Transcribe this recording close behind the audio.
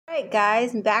Alright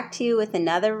guys, I'm back to you with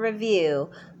another review.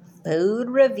 Food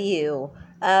review.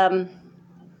 More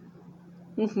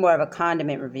of a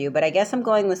condiment review, but I guess I'm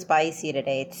going with spicy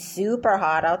today. It's super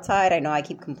hot outside. I know I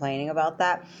keep complaining about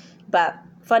that. But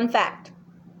fun fact,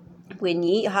 when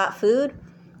you eat hot food,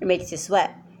 it makes you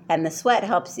sweat. And the sweat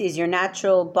is your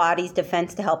natural body's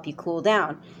defense to help you cool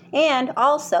down. And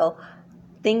also,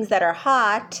 things that are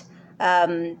hot,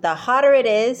 the hotter it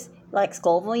is, like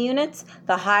Scoville units,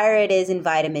 the higher it is in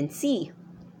vitamin C.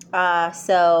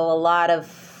 So a lot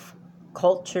of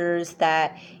cultures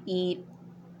that eat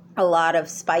a lot of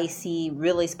spicy,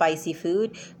 really spicy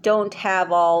food don't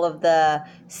have all of the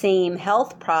same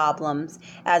health problems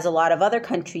as a lot of other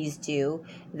countries do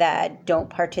that don't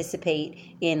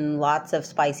participate in lots of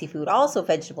spicy food. Also,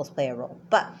 vegetables play a role,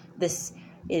 but this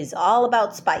is all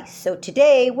about spice. So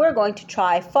today we're going to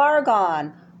try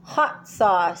FARGON hot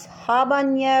sauce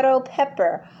habanero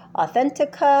pepper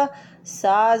Aúthentica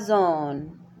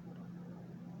Sazon.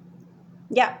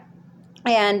 Yeah.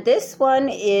 And this one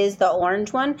is the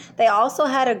orange one. They also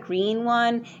had a green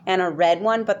one and a red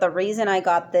one, but the reason I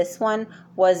got this one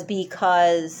was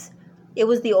because it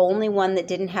was the only one that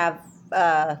didn't have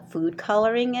food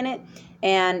coloring in it.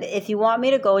 And if you want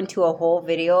me to go into a whole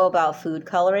video about food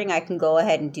coloring, I can go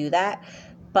ahead and do that.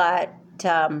 But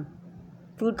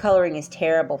food coloring is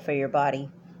terrible for your body.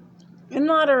 In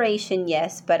moderation,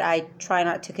 yes, but I try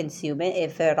not to consume it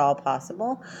if at all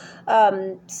possible.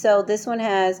 So this one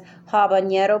has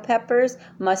habanero peppers,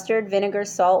 mustard, vinegar,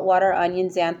 salt, water, onion,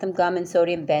 xanthan gum, and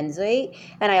sodium benzoate.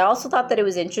 And I also thought that it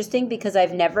was interesting because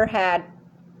I've never had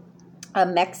a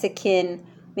Mexican,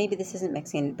 maybe this isn't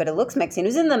Mexican, but it looks Mexican. It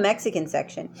was in the Mexican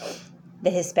section, the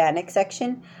Hispanic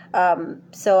section.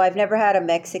 So I've never had a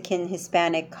Mexican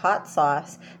Hispanic hot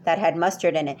sauce that had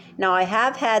mustard in it. Now I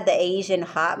have had the Asian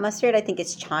hot mustard. I think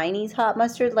it's Chinese hot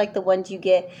mustard, like the ones you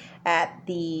get at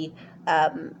the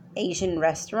Asian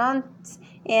restaurants.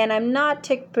 And I'm not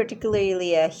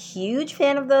particularly a huge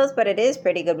fan of those, but it is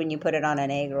pretty good when you put it on an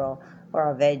egg roll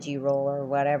or a veggie roll or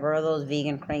whatever, or those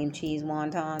vegan cream cheese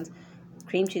wontons.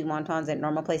 Cream cheese wontons at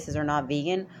normal places are not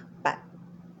vegan, but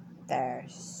they're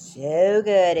so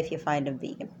good if you find them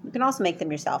vegan. You can also make them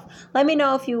yourself. Let me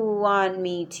know if you want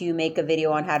me to make a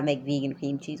video on how to make vegan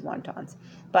cream cheese wontons.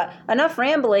 But enough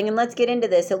rambling, and let's get into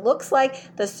this. It looks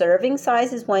like the serving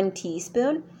size is 1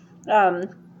 teaspoon.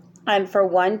 And for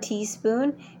 1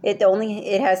 teaspoon,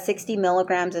 it has 60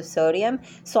 milligrams of sodium.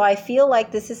 So I feel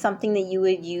like this is something that you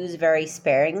would use very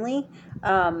sparingly.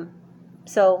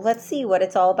 So let's see what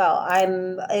it's all about.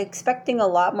 I'm expecting a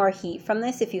lot more heat from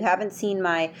this. If you haven't seen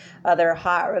my other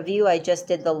hot review, I just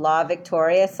did the La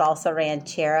Victoria Salsa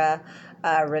Ranchera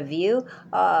review.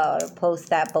 I'll post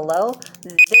that below.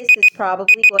 This is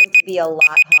probably going to be a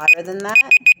lot hotter than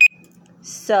that.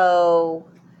 So,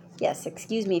 yes,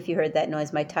 excuse me if you heard that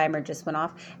noise. My timer just went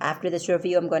off. After this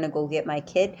review, I'm going to go get my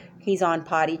kid. He's on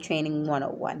potty training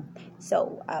 101.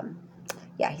 So,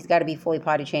 yeah, he's got to be fully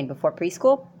potty trained before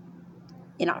preschool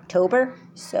in October.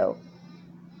 So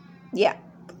yeah,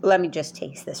 let me just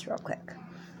taste this real quick.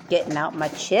 Getting out my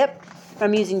chip.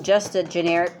 I'm using just a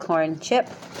generic corn chip,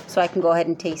 so I can go ahead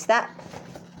and taste that.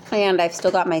 And I've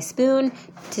still got my spoon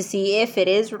to see if it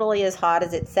is really as hot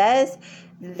as it says,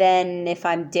 then if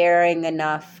I'm daring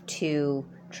enough to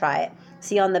try it.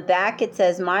 See, on the back it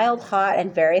says mild, hot,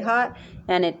 and very hot,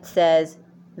 and it says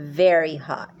very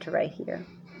hot right here.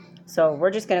 So we're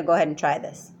just going to go ahead and try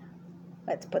this.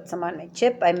 Let's put some on my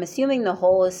chip. I'm assuming the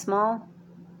hole is small.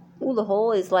 Ooh, the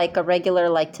hole is like a regular,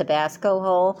 like Tabasco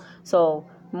hole. So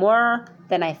more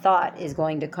than I thought is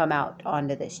going to come out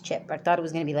onto this chip. I thought it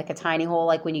was going to be like a tiny hole,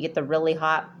 like when you get the really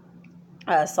hot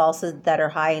salsas that are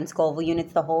high in Scoville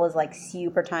units. The hole is like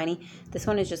super tiny. This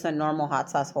one is just a normal hot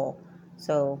sauce hole.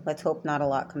 So let's hope not a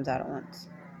lot comes out at once.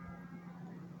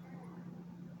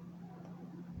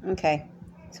 Okay,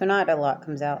 so not a lot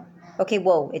comes out. Okay,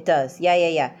 whoa, it does.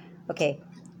 Yeah. Okay,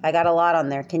 I got a lot on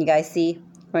there. Can you guys see?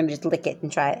 We're going to just lick it and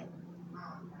try it.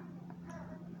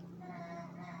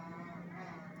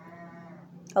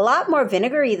 A lot more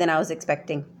vinegary than I was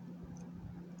expecting.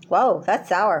 Whoa, that's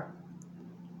sour.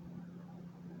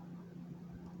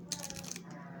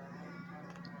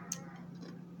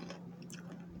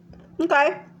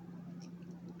 Okay.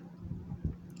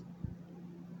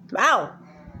 Wow.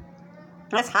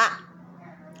 That's hot.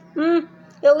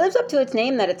 It lives up to its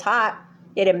name that it's hot.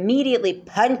 It immediately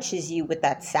punches you with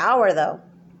that sour, though.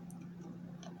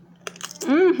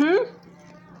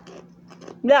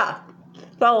 Yeah.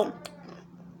 So,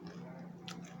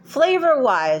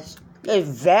 flavor-wise, it's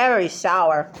very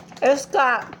sour. It's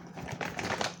got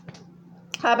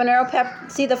habanero pepper.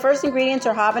 See, the first ingredients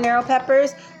are habanero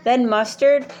peppers, then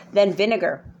mustard, then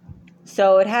vinegar.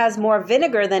 So it has more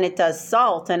vinegar than it does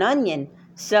salt and onion.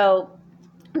 So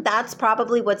that's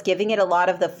probably what's giving it a lot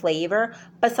of the flavor,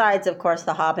 besides, of course,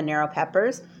 the habanero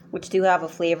peppers, which do have a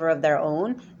flavor of their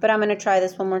own. But I'm going to try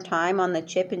this one more time on the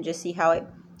chip and just see how it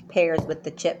pairs with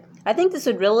the chip. I think this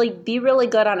would be really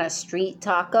good on a street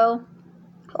taco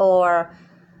or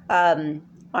on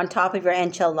top of your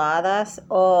enchiladas.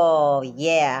 Oh,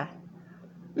 yeah.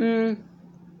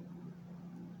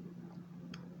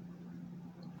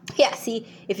 Yeah, see,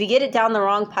 if you get it down the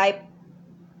wrong pipe,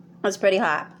 it's pretty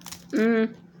hot.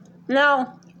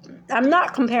 No, I'm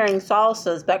not comparing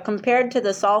salsas, but compared to the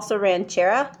salsa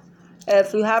ranchera,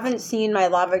 if you haven't seen my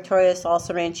La Victoria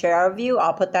salsa ranchera review,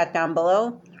 I'll put that down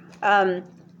below.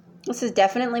 This is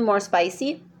definitely more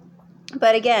spicy,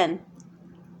 but again,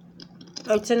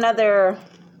 it's another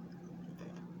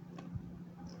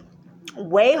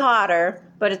way hotter,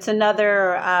 but it's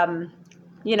another,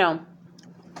 you know,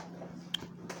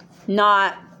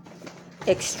 not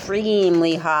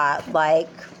extremely hot, like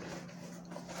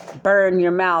burn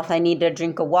your mouth, I need a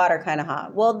drink of water kind of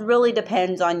hot. Well, it really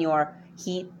depends on your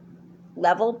heat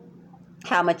level,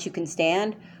 how much you can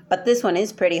stand, but this one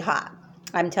is pretty hot.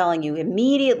 I'm telling you,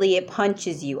 immediately it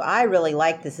punches you. I really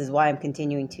like this, is why I'm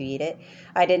continuing to eat it.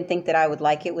 I didn't think that I would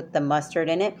like it with the mustard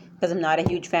in it, because I'm not a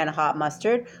huge fan of hot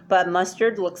mustard, but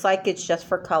mustard looks like it's just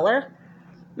for color.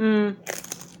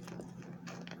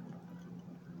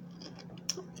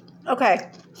 Okay,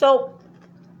 so,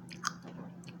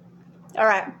 all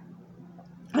right.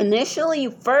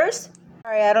 Initially, sorry,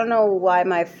 I don't know why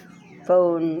my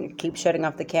phone keeps shutting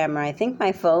off the camera. I think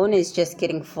my phone is just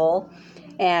getting full,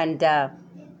 and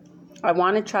I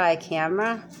want to try a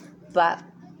camera, but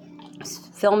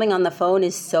filming on the phone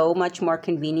is so much more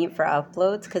convenient for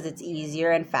uploads because it's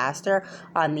easier and faster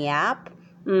on the app.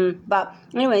 But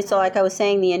anyway, so like I was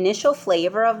saying, the initial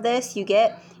flavor of this you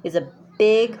get is a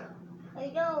big...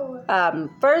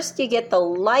 first you get the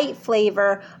light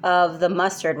flavor of the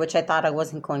mustard, which I thought I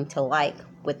wasn't going to like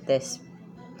with this.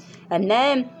 And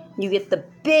then you get the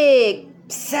big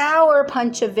sour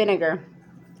punch of vinegar.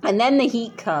 And then the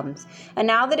heat comes. And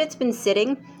now that it's been sitting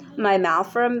in my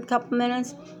mouth for a couple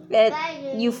minutes,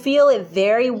 you feel it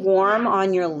very warm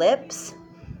on your lips.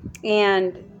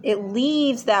 And it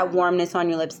leaves that warmness on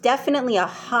your lips. Definitely a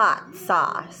hot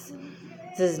sauce.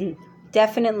 This is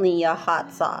definitely a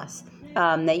hot sauce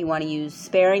that you want to use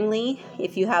sparingly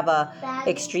if you have a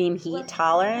extreme heat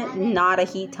tolerance, not a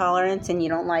heat tolerance, and you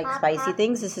don't like spicy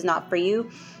things. This is not for you.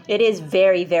 It is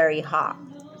very, very hot.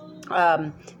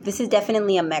 This is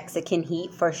definitely a Mexican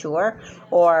heat for sure,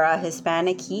 or a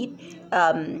Hispanic heat.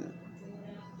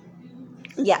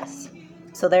 Yes,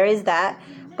 so there is that,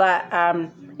 but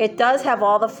it does have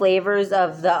all the flavors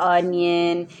of the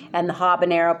onion and the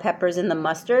habanero peppers and the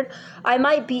mustard.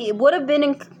 Would have been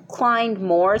inclined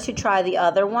more to try the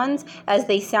other ones, as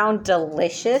they sound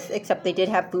delicious, except they did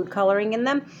have food coloring in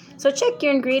them. So check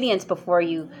your ingredients before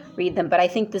you read them, but I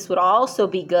think this would also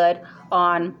be good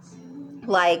on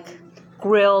like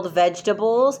grilled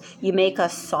vegetables. You make a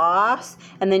sauce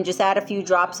and then just add a few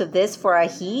drops of this for a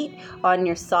heat on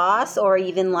your sauce, or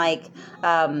even like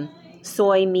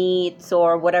soy meats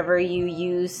or whatever you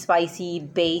use, spicy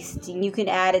based. You can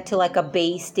add it to like a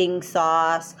basting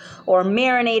sauce, or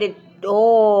marinated.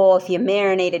 Oh, if you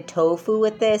marinated tofu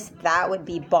with this, that would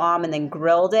be bomb, and then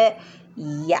grilled it.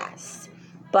 Yes.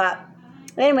 But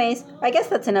anyways, I guess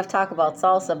that's enough talk about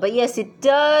salsa. But yes, it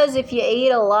does, if you ate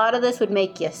a lot of this, would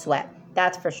make you sweat.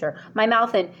 That's for sure. My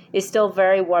mouth is still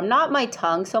very warm. Not my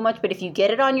tongue so much, but if you get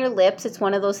it on your lips, it's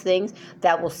one of those things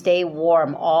that will stay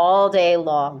warm all day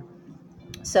long.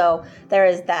 So there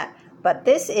is that. But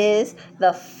this is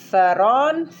the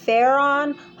FARGON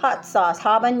hot sauce,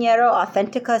 Habanero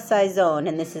Aúthentica Sazon,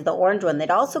 and this is the orange one. It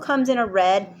also comes in a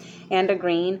red and a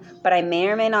green, but I may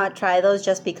or may not try those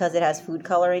just because it has food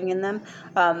coloring in them.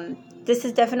 This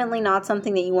is definitely not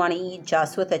something that you want to eat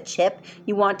just with a chip.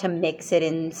 You want to mix it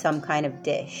in some kind of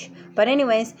dish. But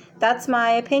anyways, that's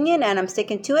my opinion, and I'm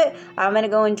sticking to it. I'm going to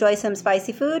go enjoy some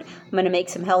spicy food. I'm going to make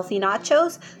some healthy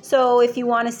nachos. So if you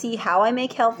want to see how I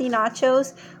make healthy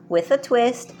nachos with a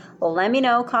twist, well, let me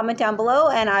know. Comment down below,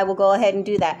 and I will go ahead and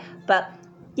do that. But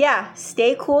yeah,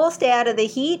 stay cool, stay out of the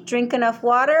heat, drink enough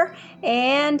water,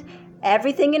 and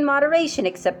everything in moderation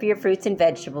except for your fruits and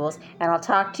vegetables. And I'll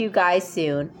talk to you guys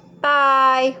soon.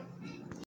 Bye.